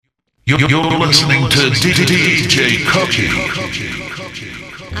You're listening to DJ Cookie.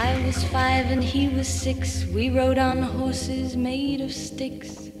 I was 5 and he was 6. We rode on horses made of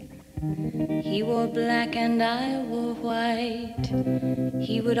sticks. He wore black and I wore white.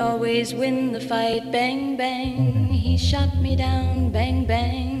 He would always win the fight. Bang, bang, he shot me down. Bang,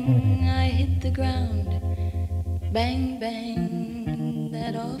 bang, I hit the ground. Bang, bang,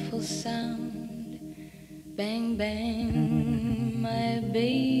 that awful sound. Bang, bang, my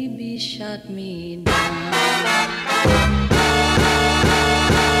baby shot me down.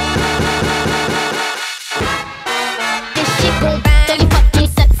 This shit go bang, throw your fucking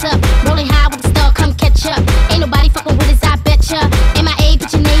sets up. Rolling high with the star, come catch up. Ain't nobody fucking with us, I betcha. MIA,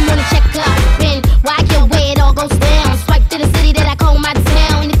 put your name on the checkup. Been why your way it all goes down. Swipe to the city that I call my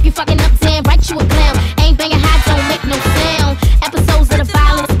town. And if you fucking up, then write you a clown. Ain't banging high, don't make no sound. Episodes of the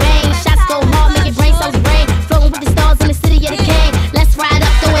violence bang. Shots go hard, make your brain cells brain. Floating with the stars in the city of the king. Let's ride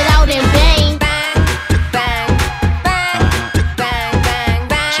up, throw it out and bang.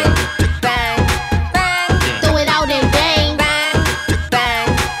 Throw it out and bang.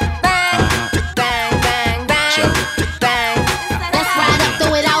 Let's ride up,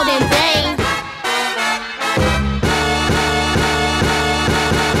 throw it out and bang.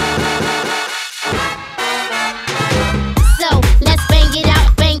 So let's bang it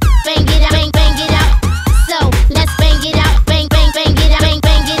out, bang, bang it out, bang, bang it out. So let's bang it out, bang, bang, bang it out, bang,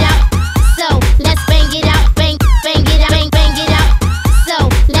 bang it out. So let's bang it out, bang, bang it out, bang, bang it out. So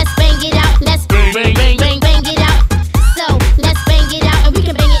let's bang it out, let's bang, bang, bang, bang, bang it out. So let's bang it out, and we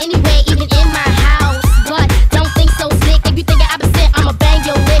can bang it anywhere, even in my house. But don't think so slick. If you think I'm opposite, I'ma bang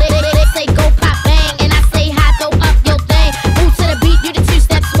your lick. Say go pop bang, and I say hi, throw up your thing. Move to the beat, do the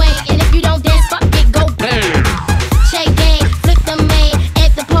two-step swing, and if you don't dance, fuck it, go bang. Chain gang, flick the main,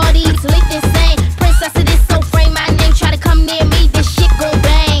 at the parties, lit insane. Princess of this so frame, my name, try to come near me, this shit go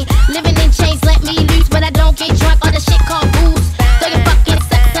bang. Living in chains, let me loose, but I don't get drunk, all the shit called booze. Throw your fucking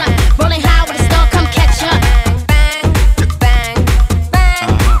sex up, rolling high with a star, come catch up.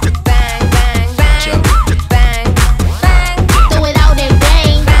 Throw it out and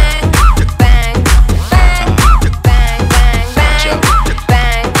bang.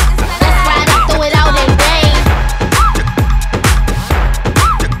 Let's ride up, throw it out and bang.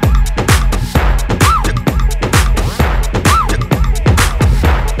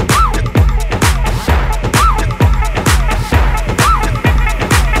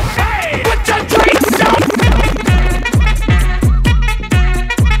 Put your drinks up.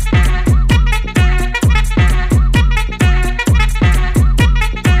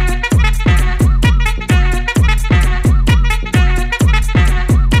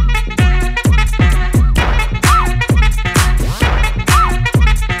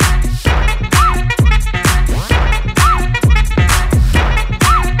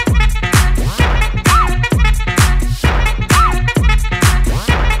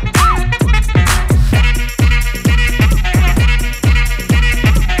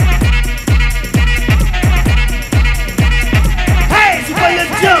 Hey, it's your boy Lil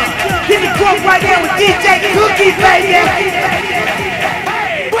Jon. Hit the club right now with DJ Cookie, baby.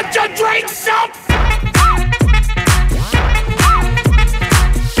 Put your drinks up.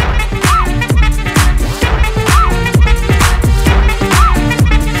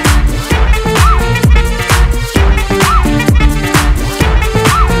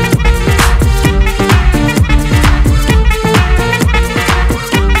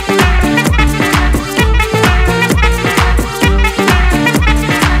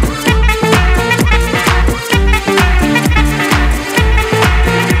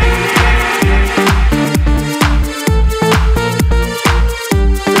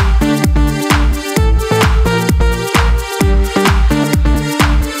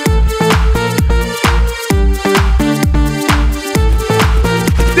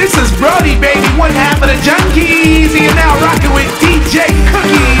 This is Brody, baby, one half of the Junkies. You're now rocking with DJ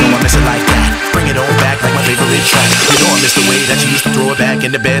Cookie. I miss it like that. Bring it on back like my favorite track. You know I miss the way that you used to throw it back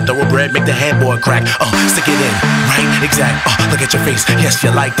in the bed, throw a bread, make the headboard crack. Stick it in, right? Exact. Look at your face. Yes,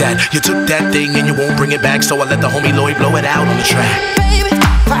 you like that. You took that thing and you won't bring it back, so I let the homie Lloyd blow it out on the track. Baby,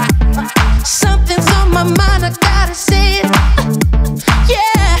 something's on my mind, I gotta say it.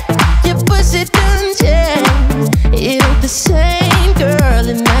 Yeah, your pussy done changed. It ain't the same, girl,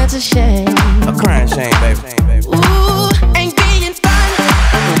 and that's a shame. A crying shame, baby. Ooh, ain't being fun.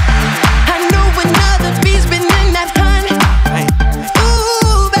 I know another beat's been in that fun.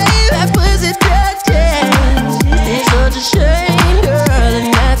 Ooh, baby, that pussy done changed. It's such a shame, girl,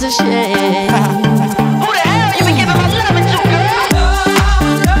 and that's a shame. Who the hell you been giving my loving to, girl?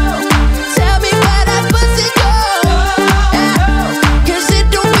 Tell me where that pussy go.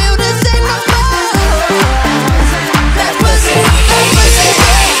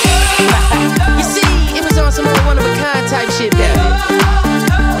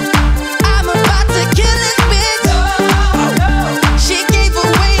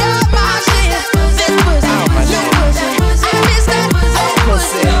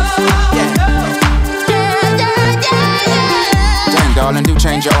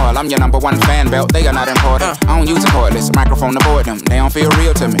 I'm your #1 fan belt, they are not important. I don't use a cordless microphone to board them. They don't feel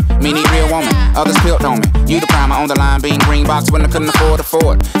real to me. Me need real woman, others built on me. You the primer on the line, being green box when I couldn't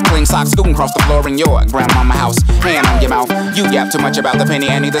afford. Clean socks scooting across the floor in your grandmama house. Hand on your mouth, you yap too much about the penny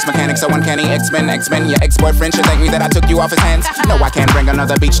Annie. This mechanic so uncanny. X-Men, your ex-boyfriend should thank me that I took you off his hands. No, I can't bring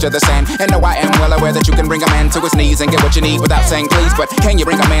another beach to the sand. And no, I am well aware that you can bring a man to his knees and get what you need without saying please. But can you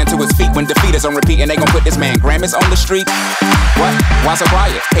bring a man to his feet when defeat is on repeat and they gon' put this man Grammys on the street? What? Why so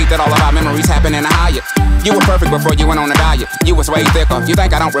quiet? Hate that all of our memories happen in a Hyatt. You were perfect before you went on a diet. You was way thicker. You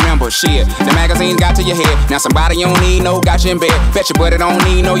think I don't remember shit? The magazine got to your head. Now somebody you don't need, no, got you in bed. Bet your buddy don't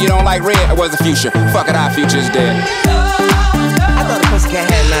need, no, you don't like red. Or was the future? Fuck it, our future's dead. I thought the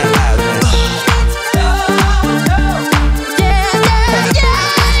Pussycat had 9 lives, man.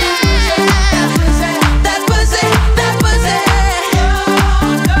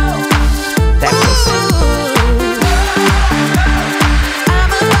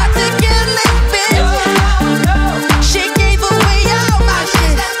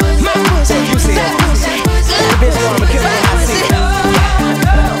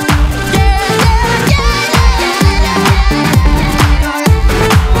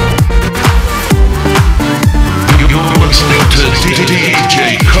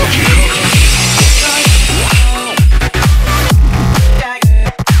 DJ Cookie.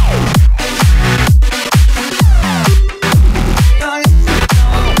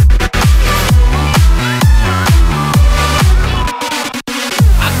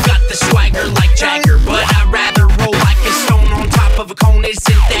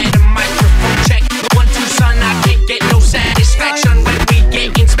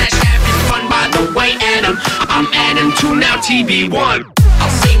 TB1. I'll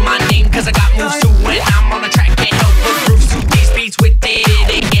say my name cause I got moves too. When I'm on the track, can't help but groove to these beats with it.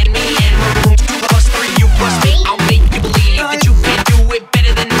 They get me in room 2+3, you plus me. I'll make you believe that you can do it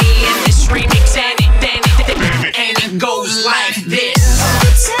better than me. And this remix and it goes like this.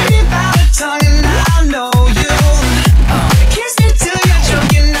 Tell you about a tongue and I know you. Kiss it till you're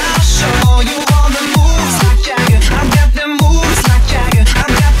choking, I'll show you all the moves like Jagger. I've got the moves like Jagger.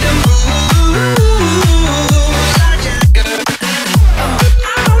 I've got the moves.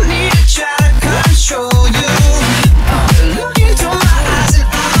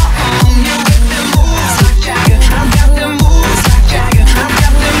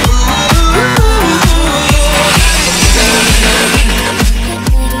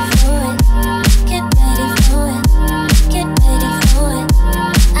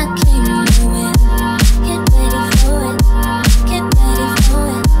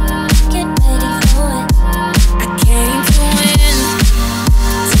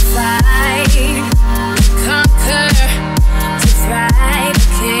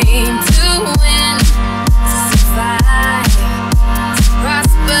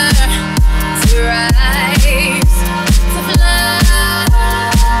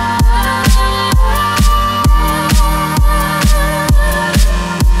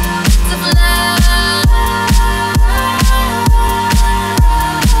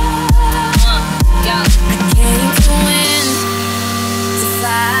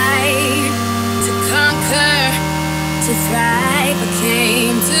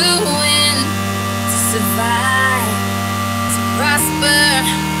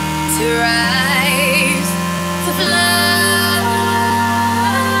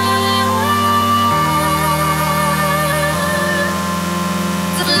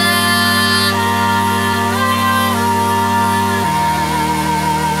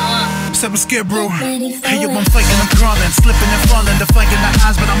 I'm scared, bro. Hey, yo, I'm fighting, I'm crawling, slipping and falling, defying the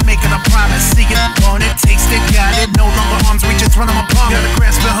odds, but I'm making a promise. See it, want it, taste it, got it. No longer arms reach, it's running my palm. Gotta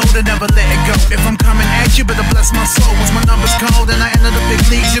grasp and hold it, never let it go. If I'm coming at you, better bless my soul. Once my number's called and I enter the big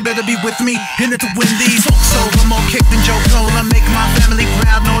leagues, you better be with me in it to win these. Folks over, more kicked than Joe Cole. I make my family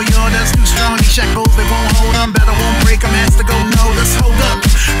proud. No, you're that's too strong. These shackles, they won't hold on. Better won't break, I'm asked to go. No, let's hold up.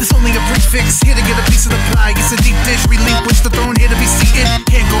 This only a prefix, here to get a piece of the pie. It's a deep dish, relinquish the throne, here to be seated.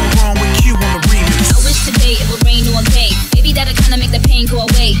 Can't go wrong with Q on the remix. I wish today it would rain all day. Maybe that'll kinda make the pain go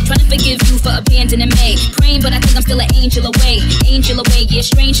away. Trying to forgive you for abandoning me. Praying, but I think I'm still an angel away. Angel away, yeah,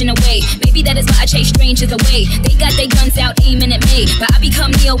 strange in a way. Maybe that is why I chase strangers away. They got their guns out aiming at me, but I become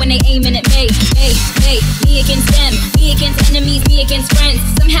Neo when they aiming at me. Hey, me against them, me against enemies, me against friends.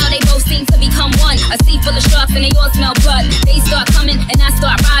 Somehow they both seem to become one. A sea full of sharks and they all smell blood. They start coming and I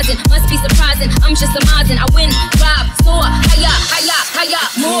start rising. Must be surprising, I'm just surmising. I win, rob, soar, higher, higher, higher,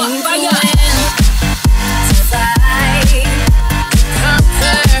 more fire. To fight, to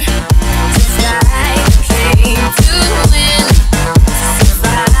conquer, to fly, came to win, to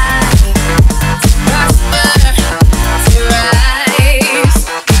survive, to prosper, to rise,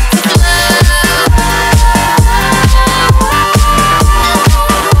 to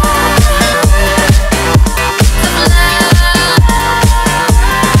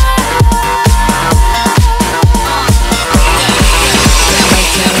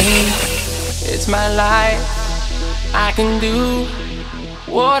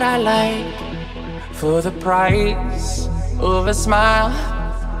what I like for the price of a smile.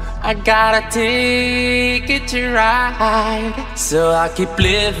 I gotta take it to ride, so I keep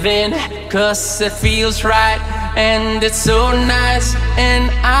living, cause it feels right, and it's so nice, and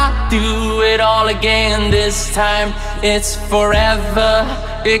I'll do it all again this time. It's forever,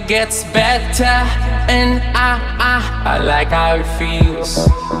 it gets better, and I like how it feels.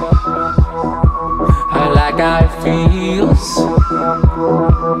 I like how it feels.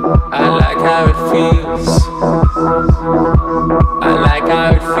 I like how it feels. I like how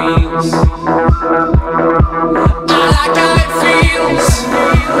it feels. I like how it feels.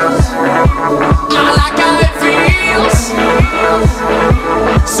 I like how it feels.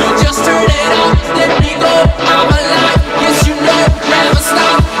 So just turn it up, let me go. I'm alive, yes you know, never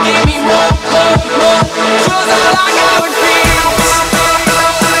stop. Give me more, more, more. Cause I like how it feels.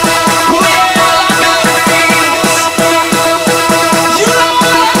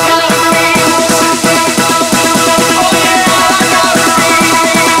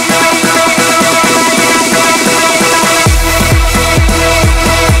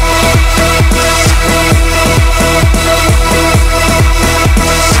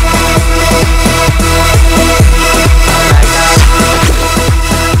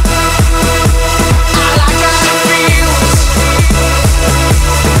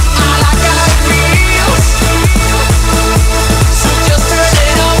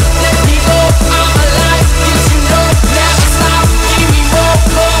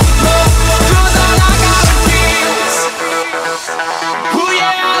 Oh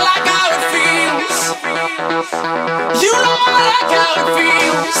yeah, I like how it feels. You know I like how it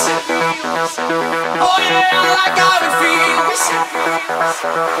feels. Oh yeah, I like how it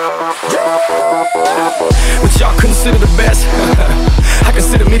What y'all consider the best, I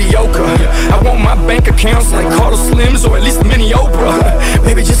consider mediocre. I want my bank accounts like Carter Slims or at least Mini Oprah.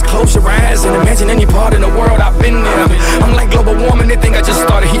 Baby, just close your eyes and imagine any part in the world I've been there. I'm like global warming, they think I just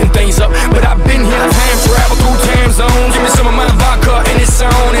started heating things up, but I've been here. Time travel through time zones. Give me some of my vodka in its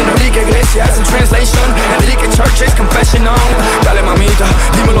own. Enrique Iglesias in translation, Enrique Church's confession on. Dale mamita,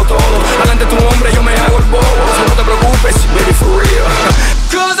 dímelo todo. Adelante tu hombre, yo me hago el bobo. No te preocupes, baby, for real.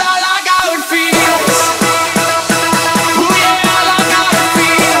 Cause I like how it feels. Oh yeah, I like how it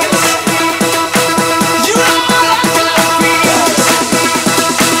feels. You know I like how it feels.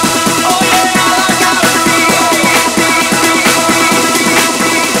 Oh yeah, I like how it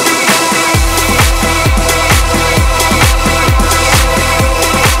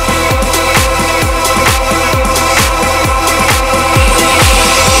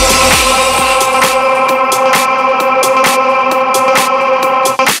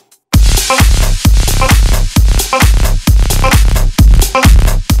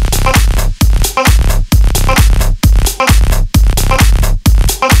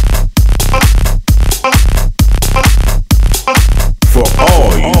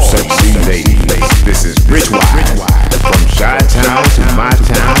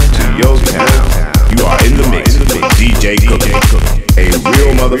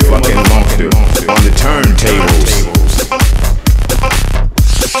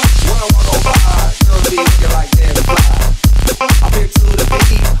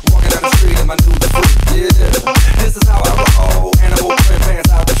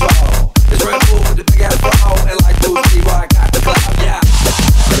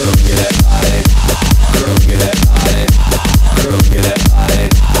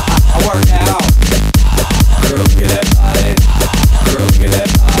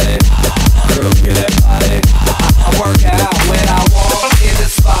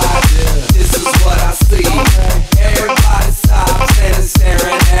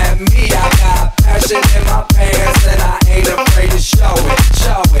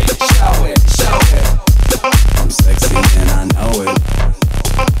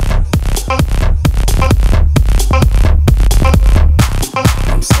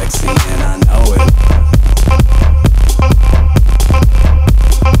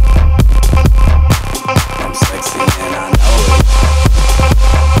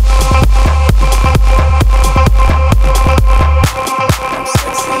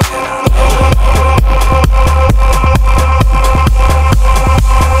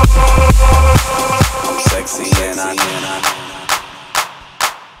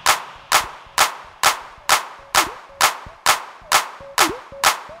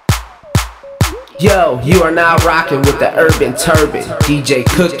Yo, you are now rocking with the Urban Turban, DJ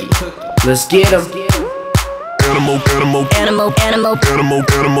Cookie. Let's get 'em.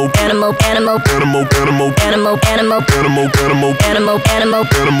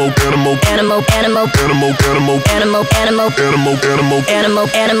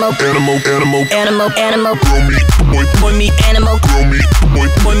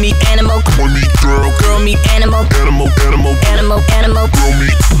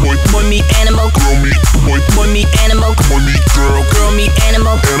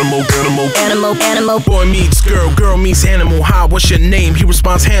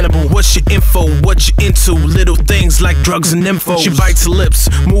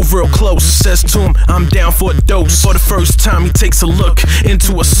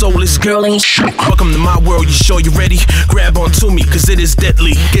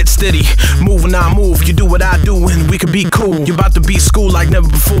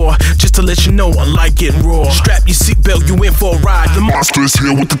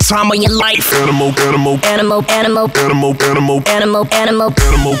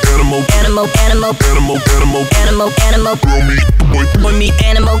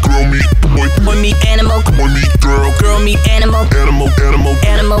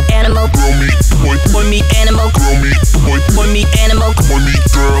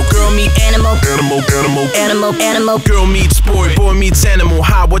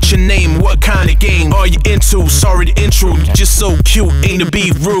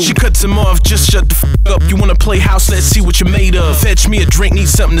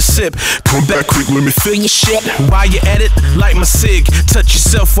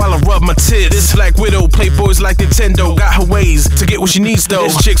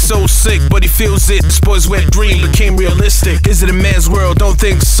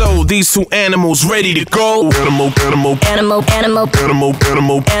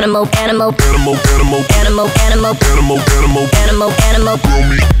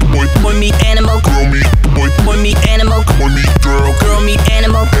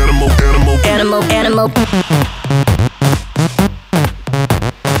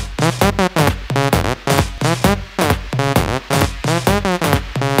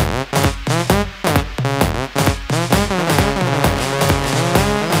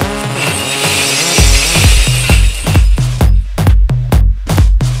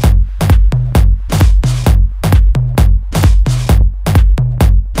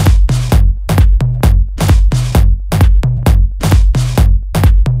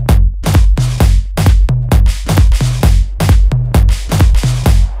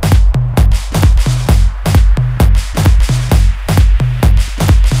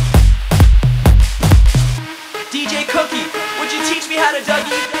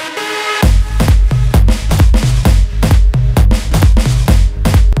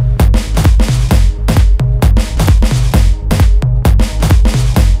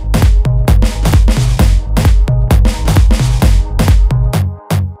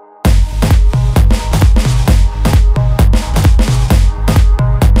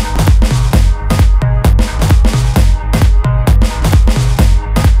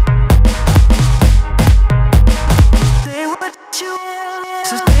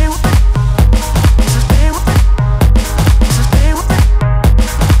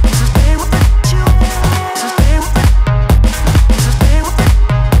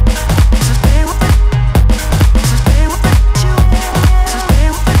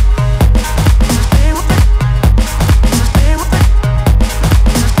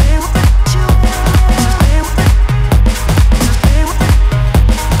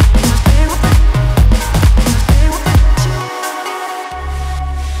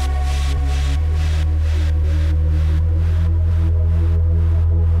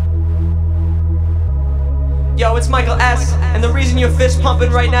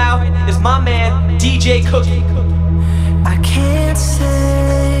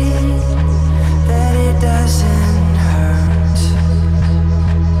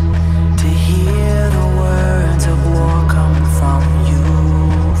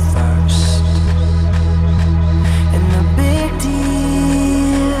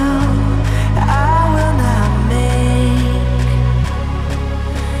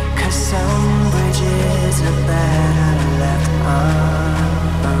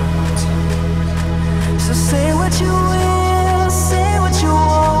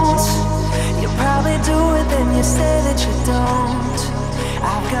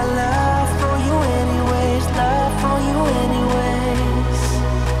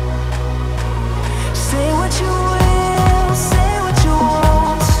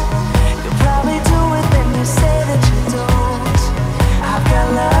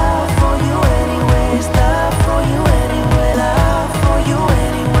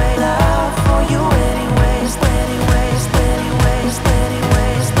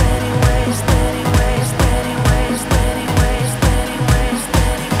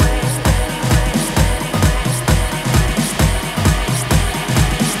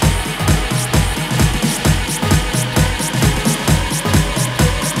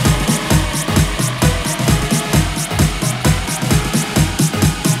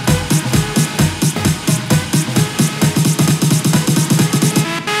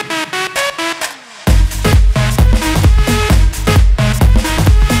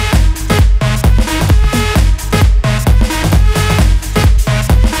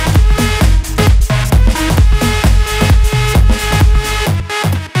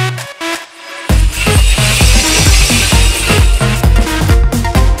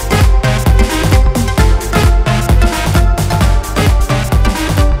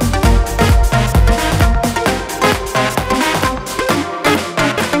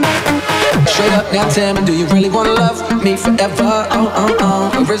 Straight up, now tell me, do you really wanna love me forever?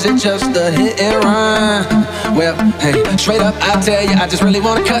 Or is it just a hit and run? Well, hey, straight up, I tell you, I just really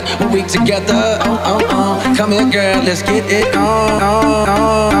wanna cut one week together. Come here, girl, let's get it on.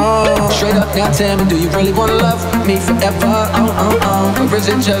 Straight up, now tell me, do you really wanna love me forever? Or is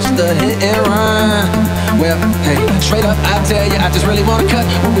it just a hit and run? Well, hey, straight up, I tell you, I just really wanna cut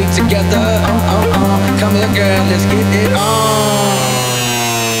one week together. Come here, girl, let's get it on.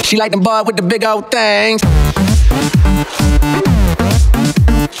 She like them boy with the big old things.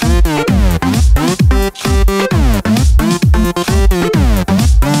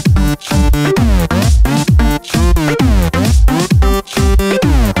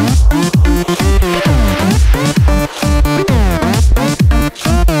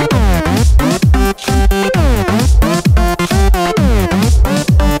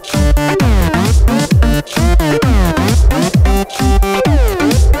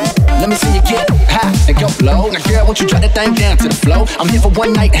 Won't you drop that thing down to the floor? I'm here for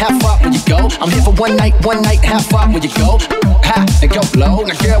one night, how far will you go? I'm here for one night, how far will you go? High and go low.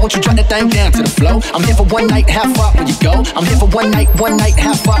 Now girl, won't you drop that thing down to the floor? I'm here for one night, how far will you go? I'm here for one night,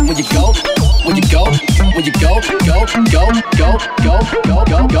 how far will you go? Will you go? Will you go? Go, go, go, go, go,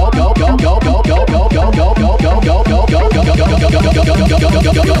 go, go, go, go, go, go, go, go, go, go, go, go,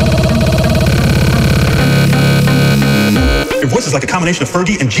 go, go, go. Your voice is like a combination of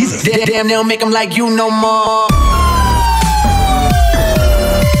Fergie and Jesus. Damn, they don't make them like you no more.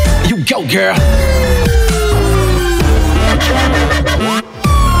 You go, girl.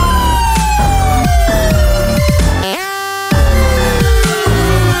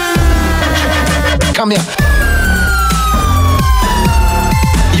 Come here.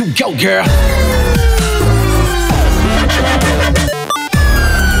 You go, girl.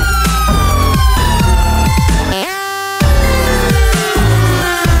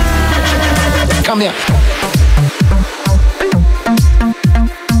 Come here.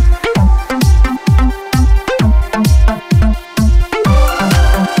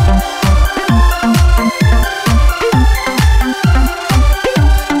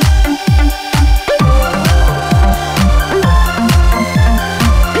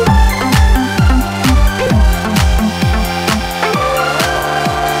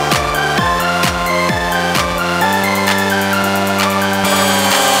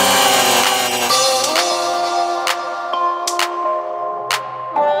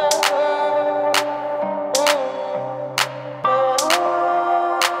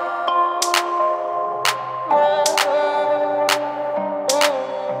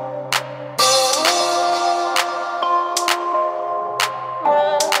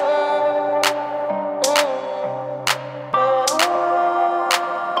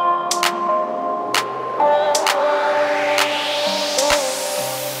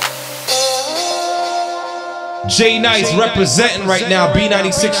 Jay Nice representing right now,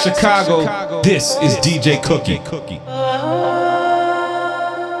 B96 Chicago. This is DJ Cookie.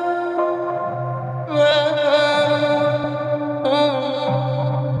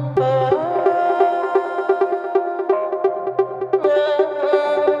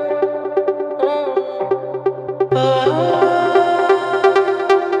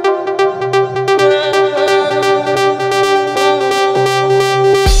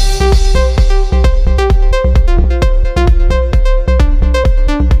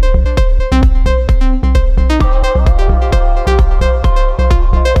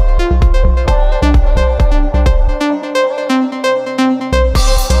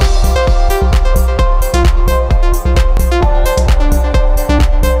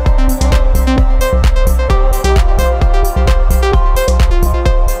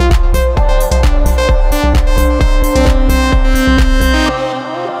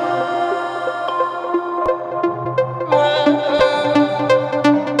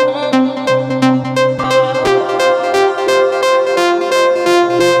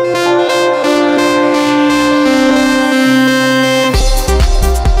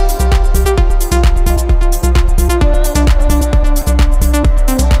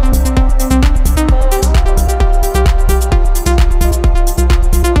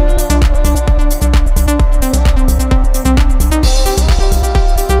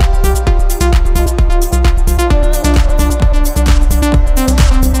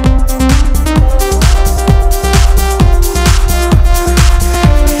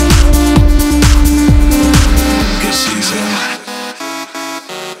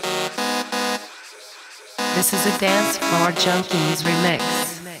 This is a Dance Floor Junkies remix.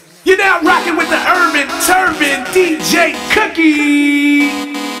 You're now rocking with the Urban Turban DJ Cookie.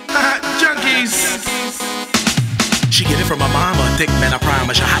 Junkies. She get it from her mama. Thick man, I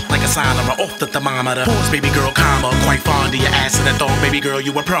promise you, hot like a sauna. Off the thermometer. Pause, baby girl, comma. Quite fond of your ass and I thought, baby girl,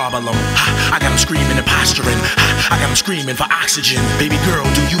 you a problem. I got him screaming and posturing. I got him screaming for oxygen. Baby girl,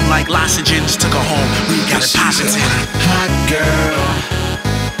 do you like lozenges? Took her home, we got it poppin'. Hot girl.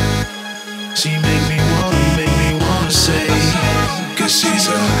 She make me wanna say, cause she's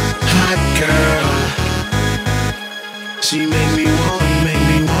a hot girl. She make me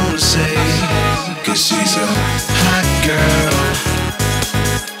wanna say, cause she's a hot girl.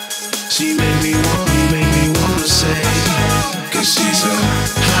 She make me wanna say, cause she's a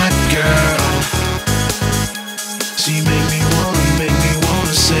hot girl. She make me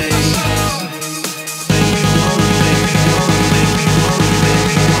wanna say.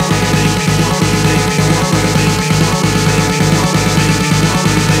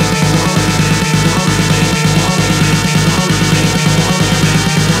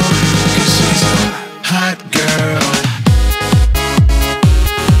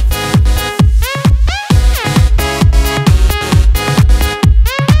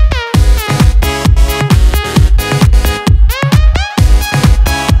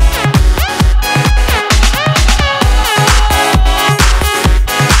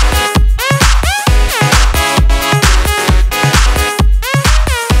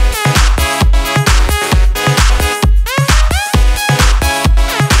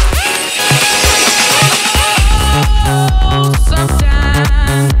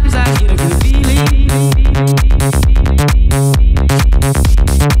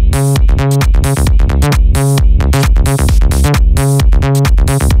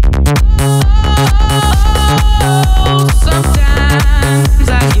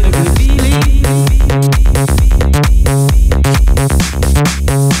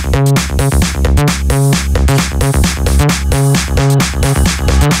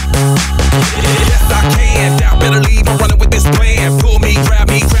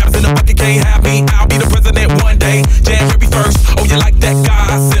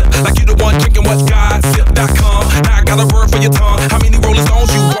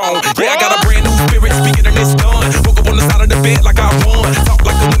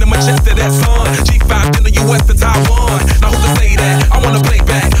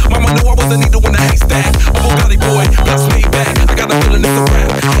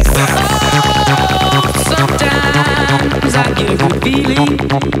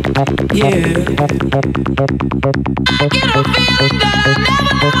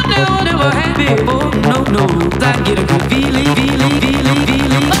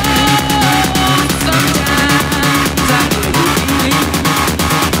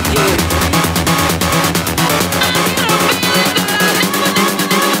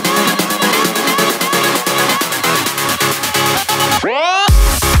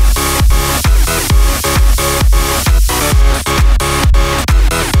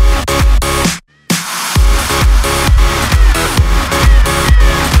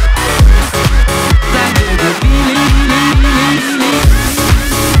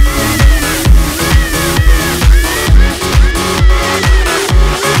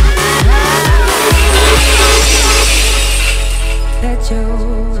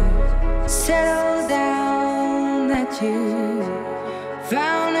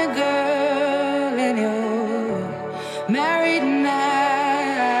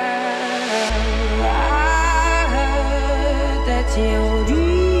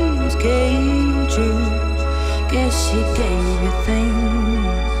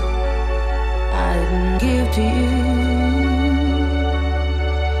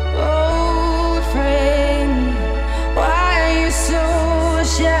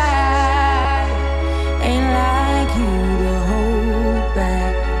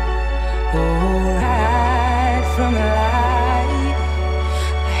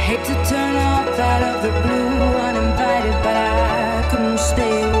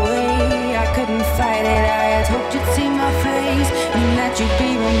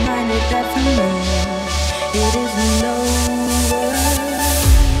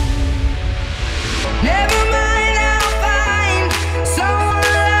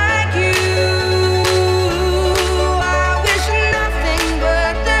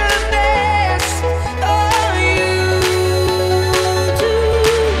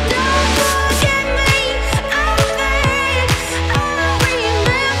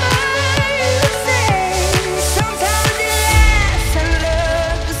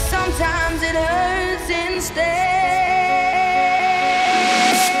 Sometimes it hurts instead.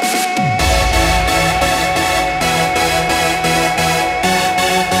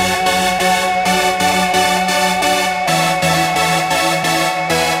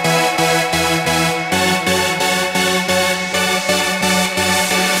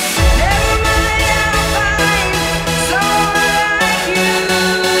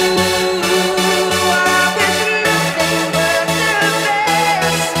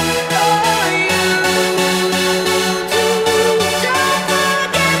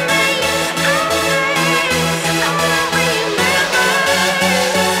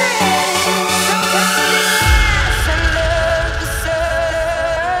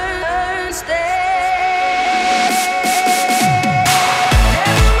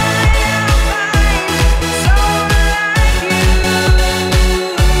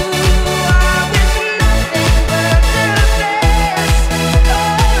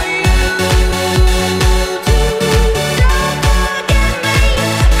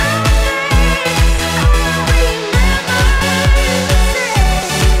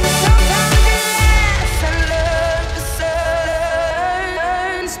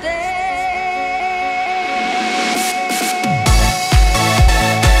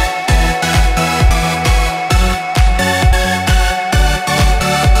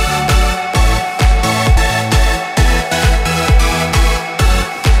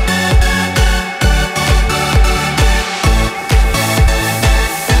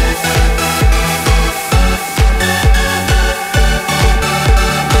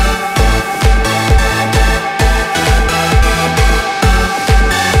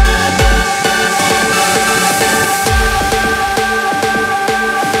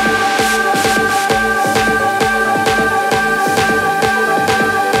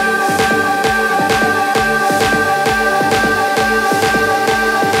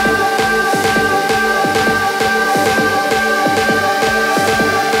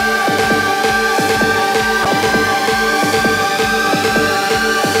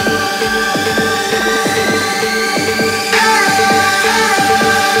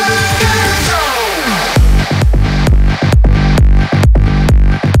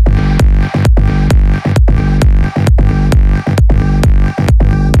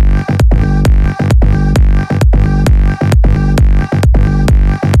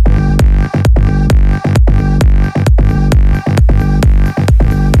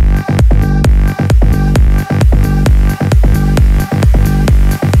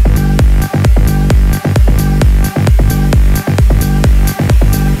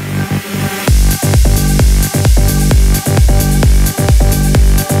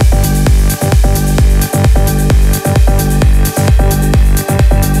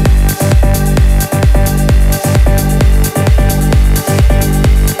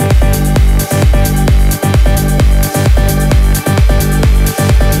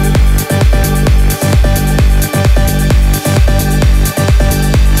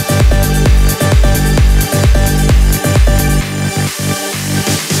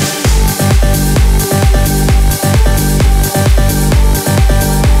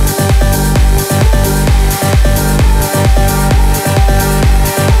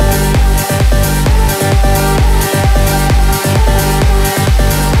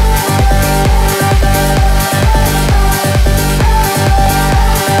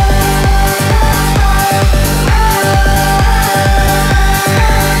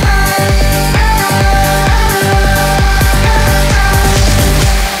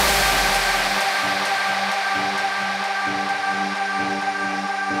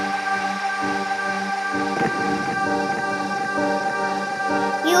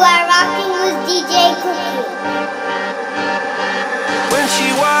 rocking with DJ Cookie. When she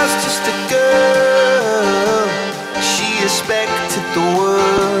was just a girl, she expected the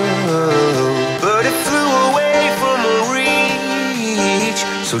world, but it flew away from her reach.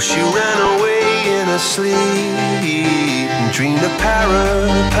 So she ran away in her sleep and dreamed of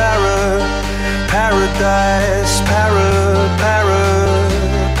paradise, paradise, paradise.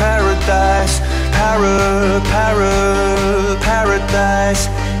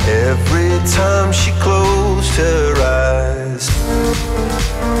 Every time she closed her eyes.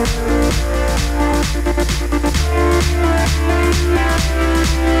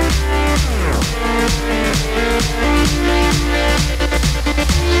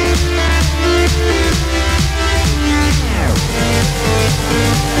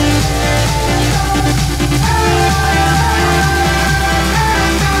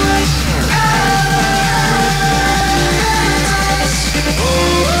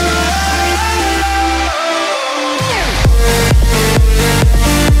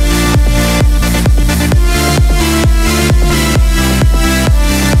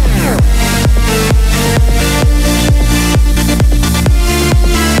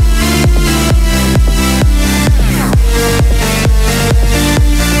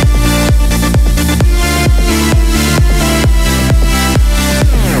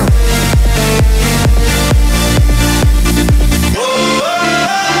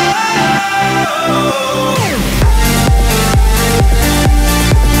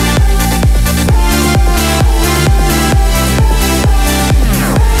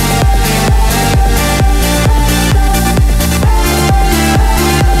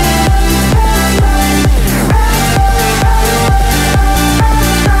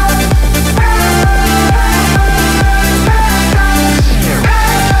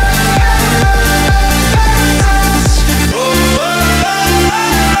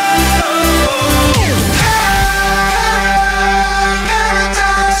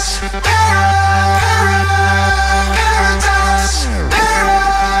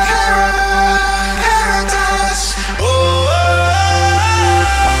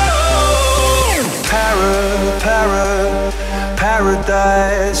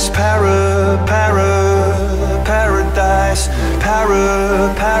 Paradise,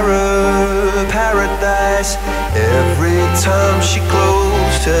 paradise. Every time she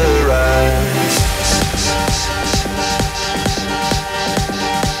closed her eyes.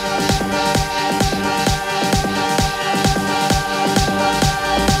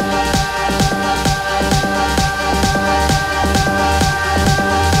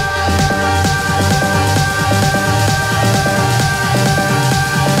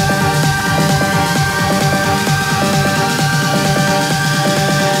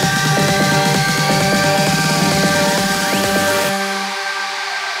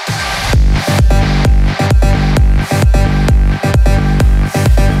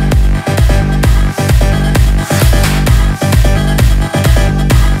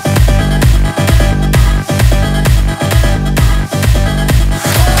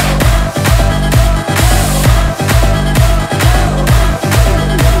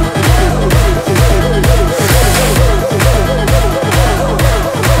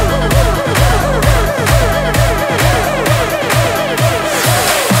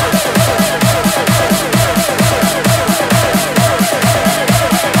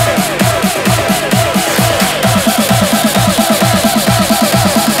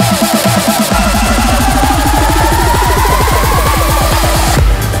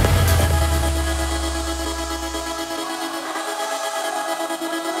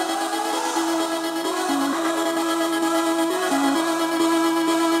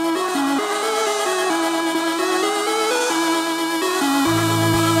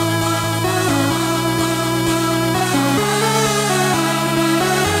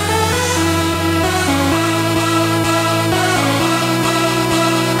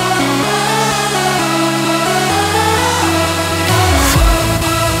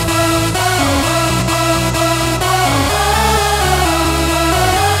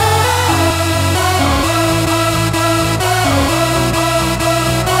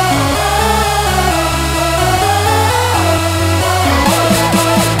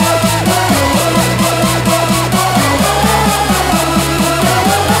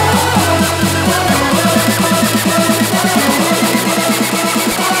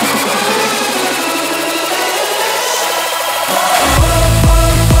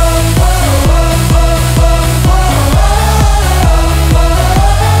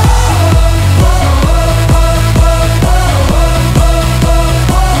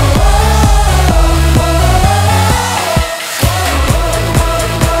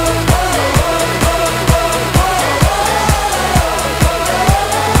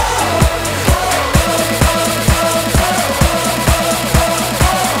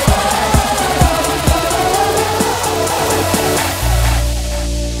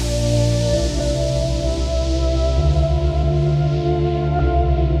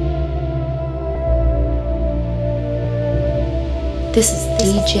 This is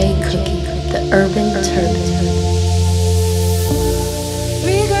DJ Cookie, the Urban Turban.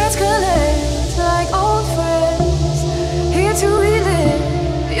 Regrets collect like old friends. Here to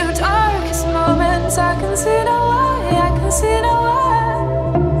relive your darkest moments. I can see no way, I can see no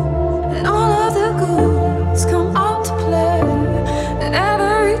way. And all of the ghouls come out to play. And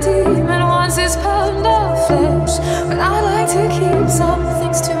every demon wants his pound of flesh. But I like to keep some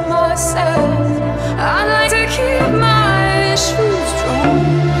things to myself. I like to keep my shoes drawn.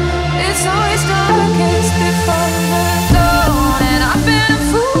 It's always darkest before the dawn. And I've been a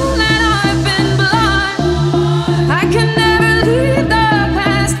fool and I've been blind. I can never leave the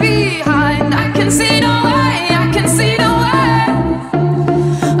past behind. I can see no way, I can see no way.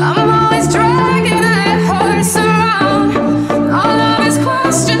 I'm always dragging that horse around. All of his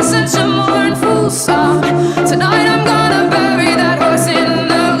questions, such a mournful song. Tonight I'm gonna bury that horse in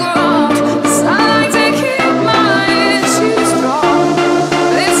the ground. 'Cause I like to keep my issues strong.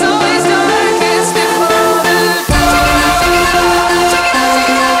 It's always darkest before the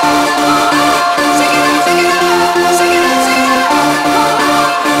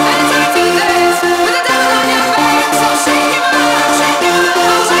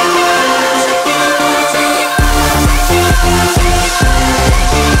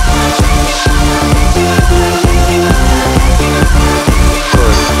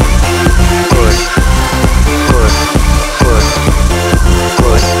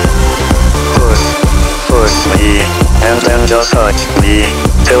push me, and then just touch me,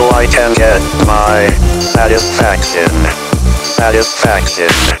 till I can get my satisfaction. Satisfaction.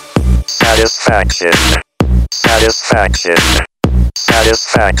 Satisfaction. Satisfaction.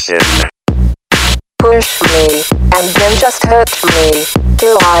 Satisfaction. Push me, and then just hurt me,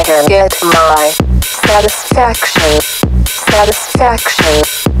 till I can get my satisfaction. Satisfaction.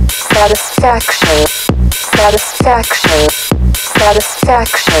 Satisfaction. Satisfaction.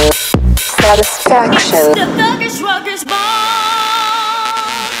 Satisfaction. Satisfaction. It's the thuggish ruggers bone.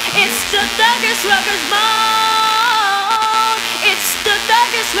 It's the thuggish ruggers bone. It's the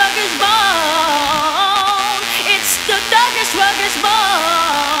thuggish ruggers bone. It's the thuggish ruggers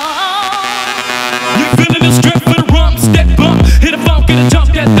bone. You're feeling the strip for the rump, step bump, hit a funk and a jump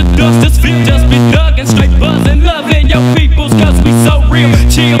at the dust. This feel just be thuggin', straight buzzin', loving your peoples 'cause we so real.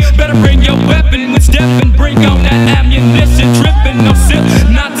 Chill, better bring your weapon when steppin', bring on that ammunition, trippin', no sip,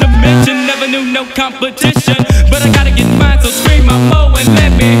 not to mention, never knew no competition. But I gotta get mine, so scream my mo and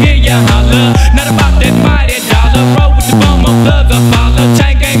let me hear ya holler. Not about that mighty dollar, roll with the bum of the follow.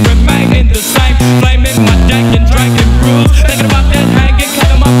 Chain gang remaining the same, flaming my dank and drinking brews. Thinking about that hanging,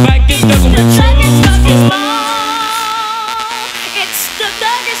 cutting my bacon, doesn't refuse. It's the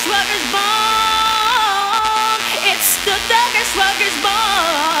thuggish ruggers bone. It's the thuggish ruggers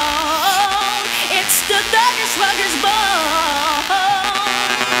bone. It's the thuggish ruggers bone.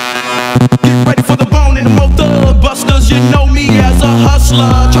 Get ready for the bone and the more thug busters. You know me as a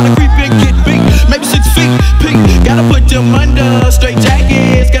hustler. Try to creep and get beat, maybe 6 feet. Peak, gotta put them under straight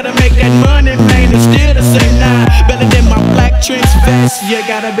jackets. Gotta make that money, man. It's still the same now. Better than my black trench vest. You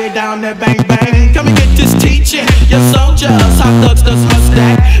gotta be down there, bang bang. Come and get this teaching. Your soldiers, hot thugs, does my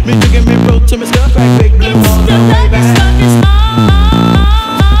stack. Me digging me root to me stuff right quick. Blue all the way back.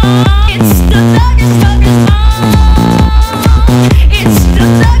 It's the thuggish ruggers bone. It's the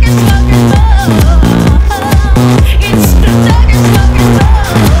thuggish ruggers bone. It's the thuggish ruggers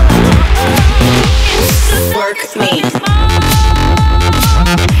bone. Work me.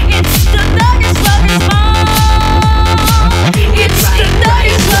 It's the thuggish ruggers bone. It's the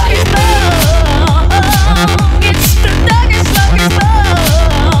thuggish ruggers bone. It's the thuggish ruggers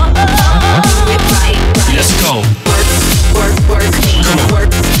bone. Let's go.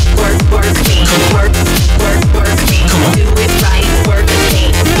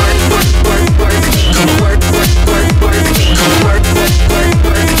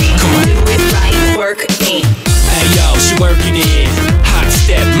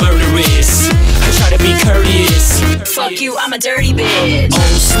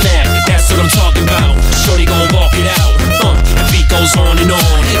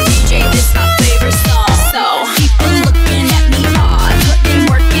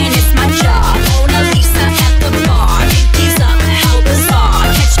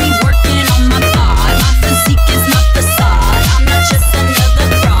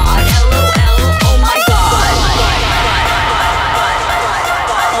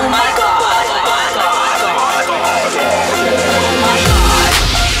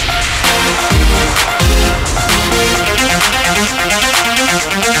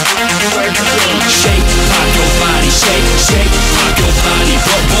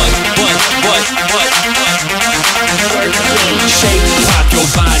 your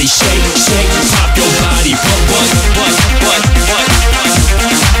body, shake, shake, pop your body. What?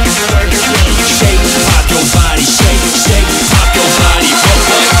 Shake, pop your body, shake, shake, pop your body.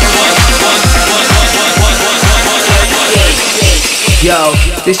 Yo,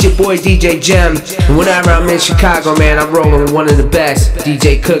 this your boy DJ Gem, and whenever I'm in Chicago, man, I'm rolling with one of the best,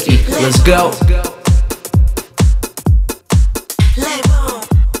 DJ Cookie. Let's go.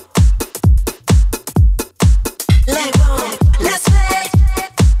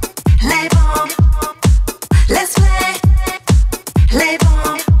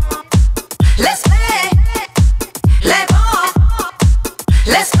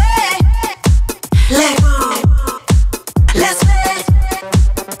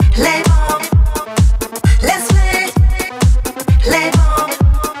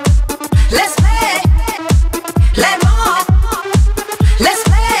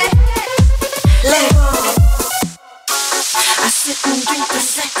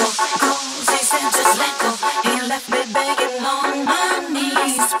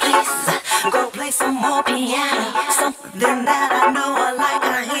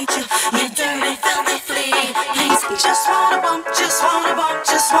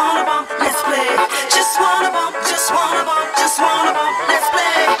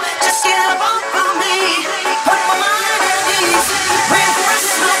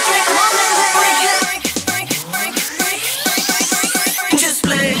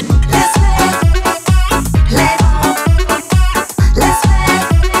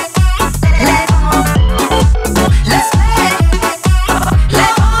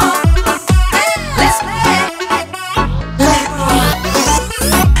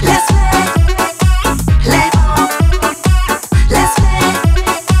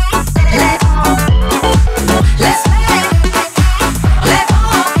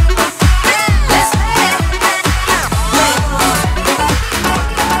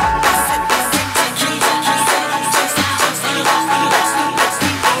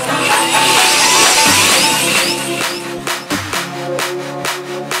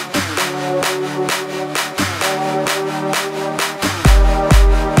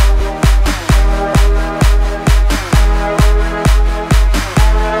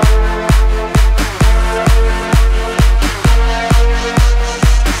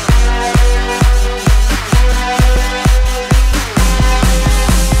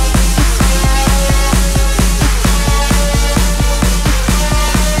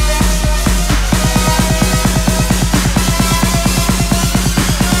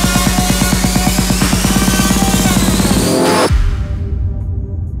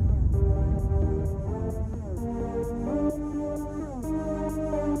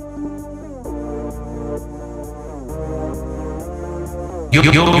 You're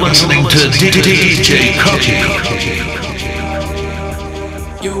listening to DJ Cookie.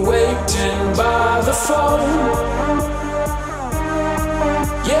 You're waiting by the phone.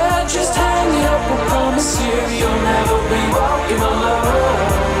 Yeah, just hang up. I promise you, you'll never be walking alone.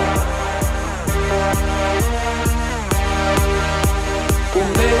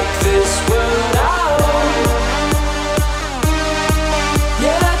 We'll make this world our own.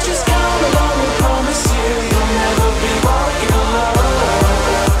 Yeah, just come along. I promise you, you'll never be walking alone.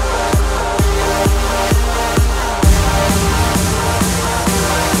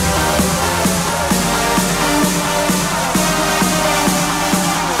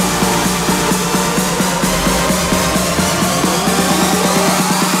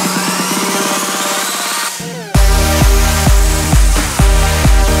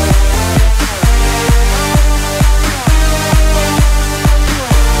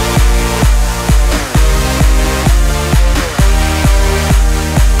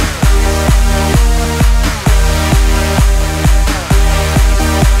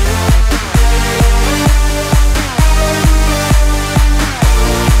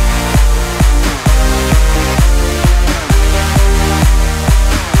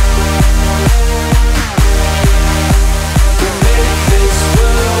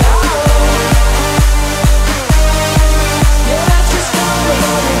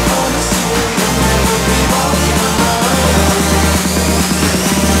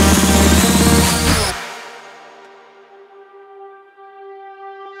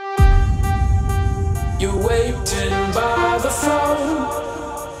 You're waiting by the phone.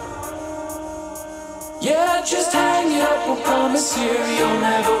 Yeah, just hang it up. I promise you, you'll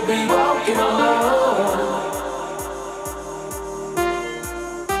never be walking alone.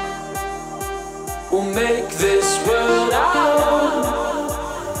 We'll make this world our own.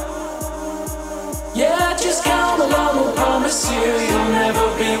 Yeah, just come along. I promise you, you'll never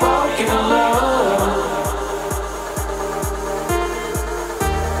be walking alone.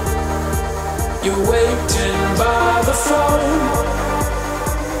 You're waiting by the phone.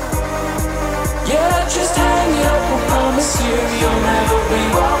 Yeah, just hang it up, I promise you, you'll never be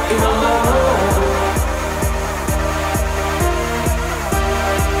walking alone.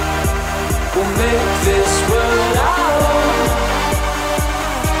 We'll make this world our own.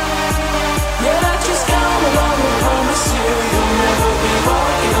 Yeah, just come along, I promise you, you'll never be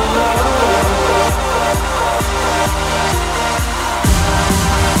walking alone.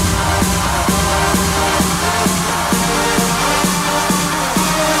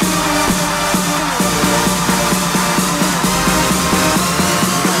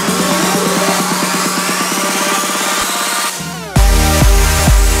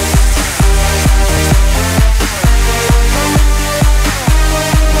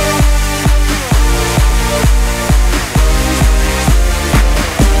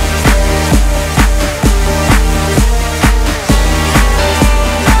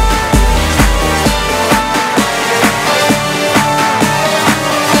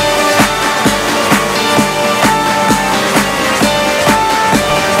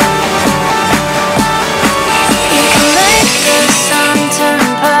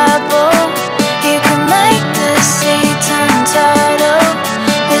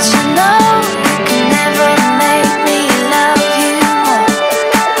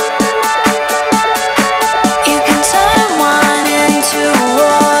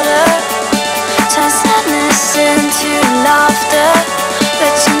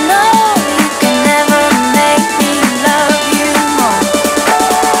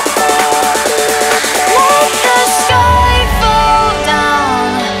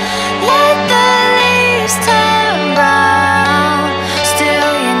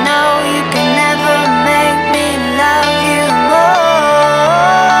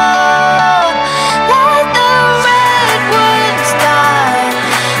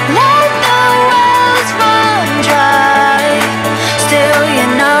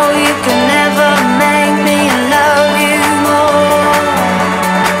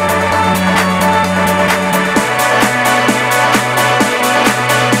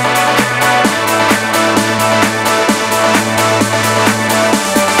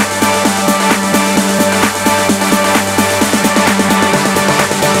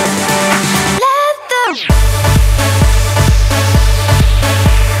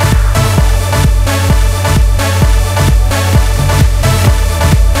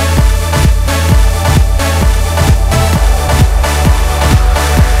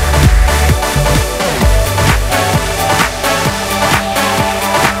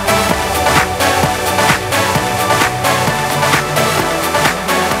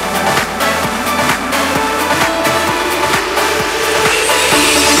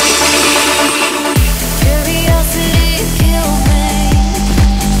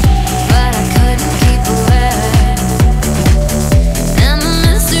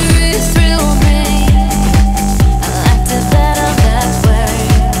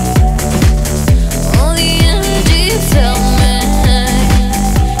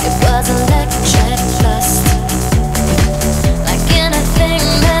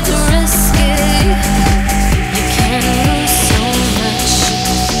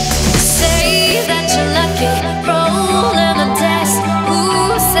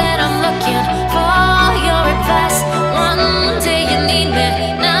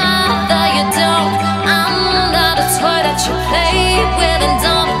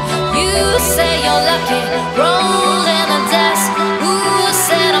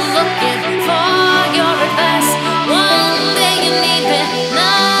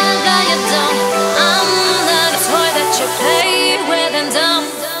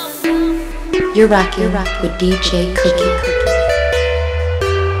 You're rocking with DJ Cookie.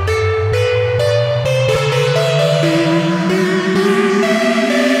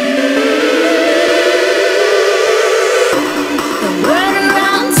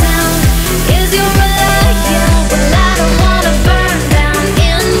 Is your liar?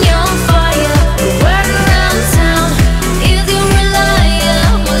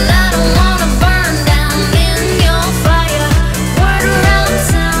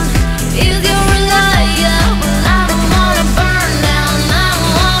 Well, I don't wanna burn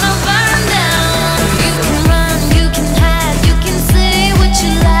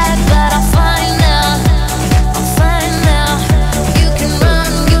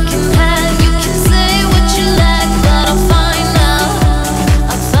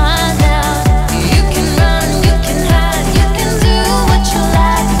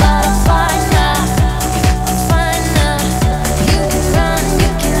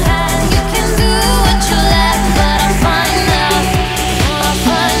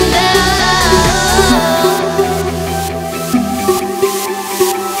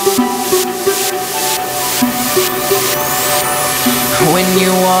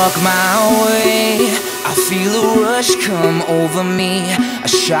come over me. A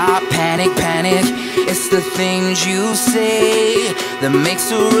sharp panic. It's the things you say that makes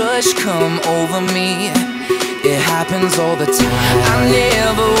a rush come over me. It happens all the time. I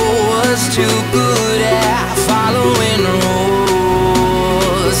never was too good at following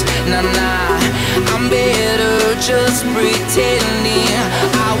rules. Nah, I'm better just pretending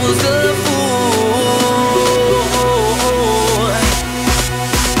I was a fool.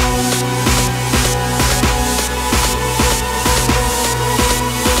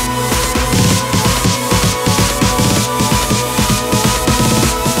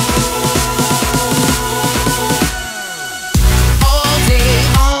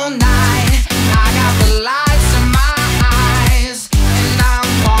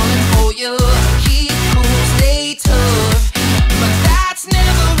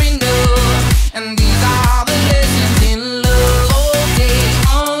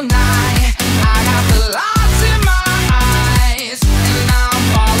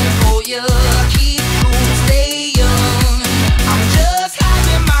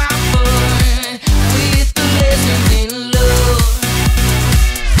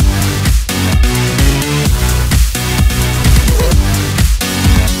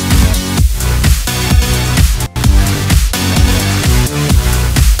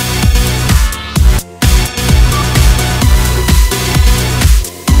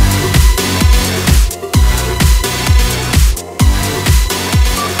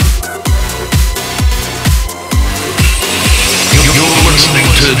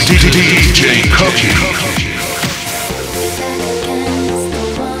 DJ Cookie.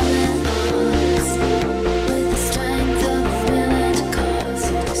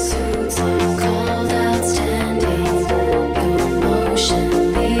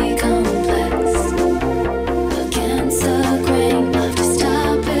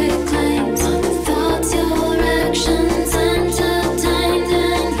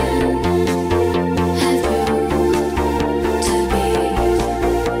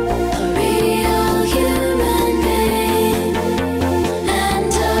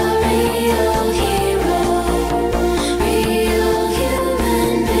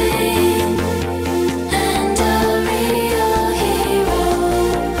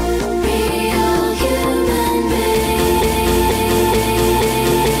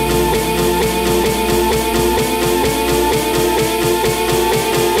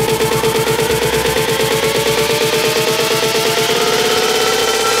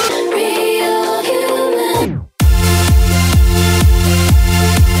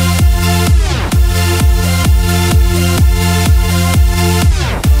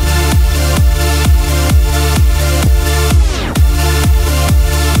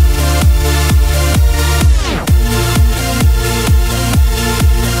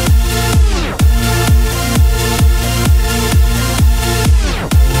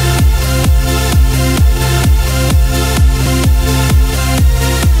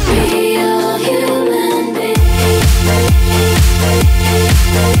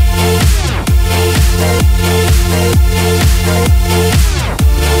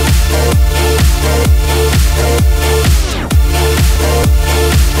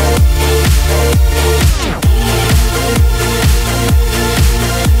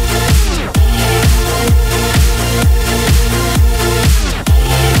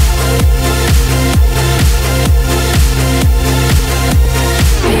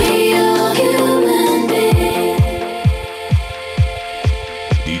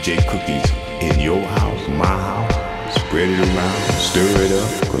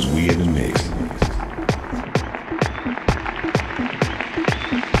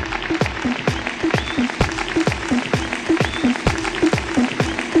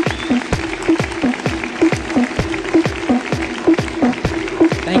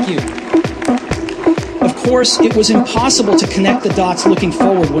 It was impossible to connect the dots looking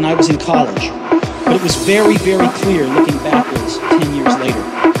forward when I was in college, but it was very, very clear looking backwards 10 years later.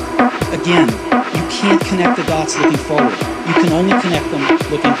 Again, you can't connect the dots looking forward. You can only connect them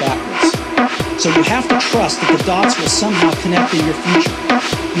looking backwards. So you have to trust that the dots will somehow connect in your future.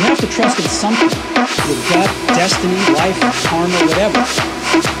 You have to trust in something, your gut, destiny, life, karma, whatever.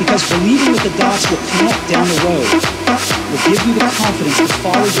 Because believing that the dots will connect down the road will give you the confidence to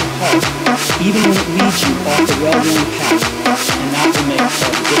follow your heart, even when it leads you off the well-worn path, and that will make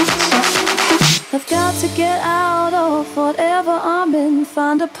all the difference. I've got to get out of whatever I'm in,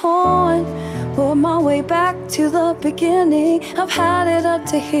 find a point, work my way back to the beginning. I've had it up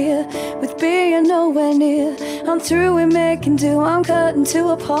to here, with being nowhere near. I'm through with making do, I'm cutting to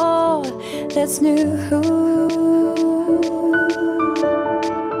a part that's new.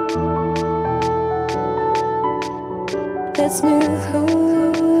 hits me through.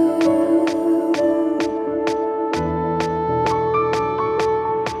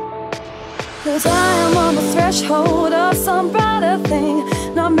 Cause I am on the threshold of some brighter thing.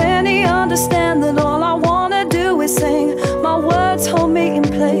 Not many understand that all I wanna do is sing. My words hold me in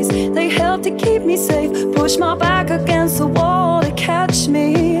place, they help to keep me safe. Push my back against the